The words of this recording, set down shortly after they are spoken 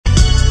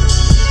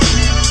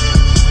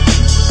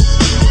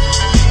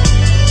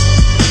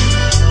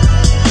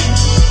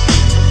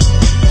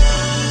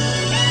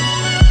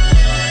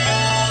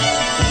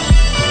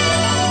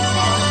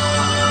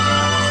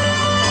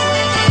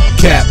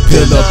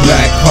pillar,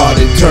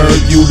 black-hearted, turn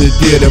you to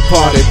did a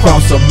party,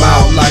 cross them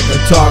out like a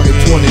target,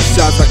 20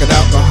 shots like an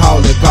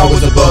alcoholic,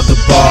 always above the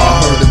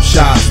bar. Heard them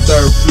shots,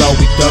 third floor,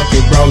 we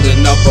ducking,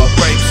 rolling up a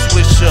break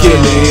swisher.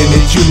 Killer in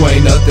it, you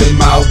ain't nothing,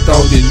 mouth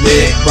on your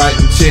neck,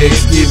 writing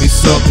checks, give me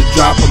something,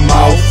 drop them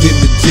off in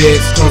the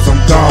jets, cause I'm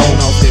gone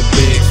off that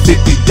bed.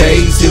 50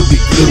 days, he'll be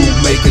glued,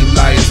 making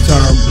lions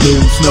turn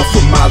blue, snuff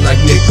them out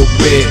like nigga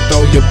red,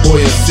 throw your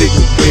boy a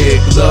cigarette,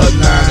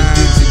 bloodline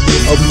and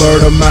a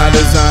murder, my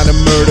design to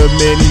murder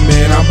many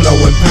men. I'm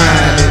blowing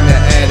pine in the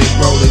attic,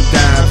 rolling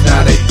dimes.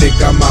 Now they think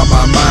I'm on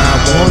my mind.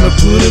 Wanna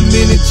put him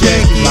in a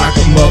jacket, lock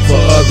him up for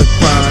other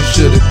crimes.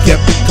 Should've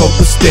kept the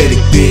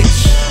copacetic,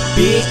 bitch.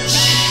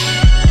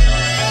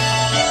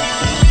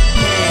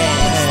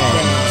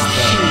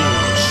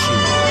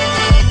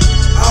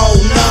 Oh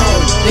no,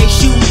 they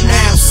shooting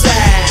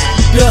outside,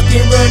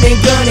 ducking, running,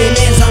 gunning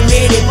as I'm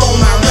headed for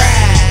my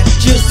ride.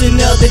 Just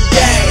another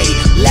day,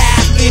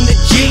 life in the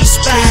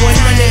G-spot.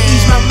 100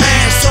 East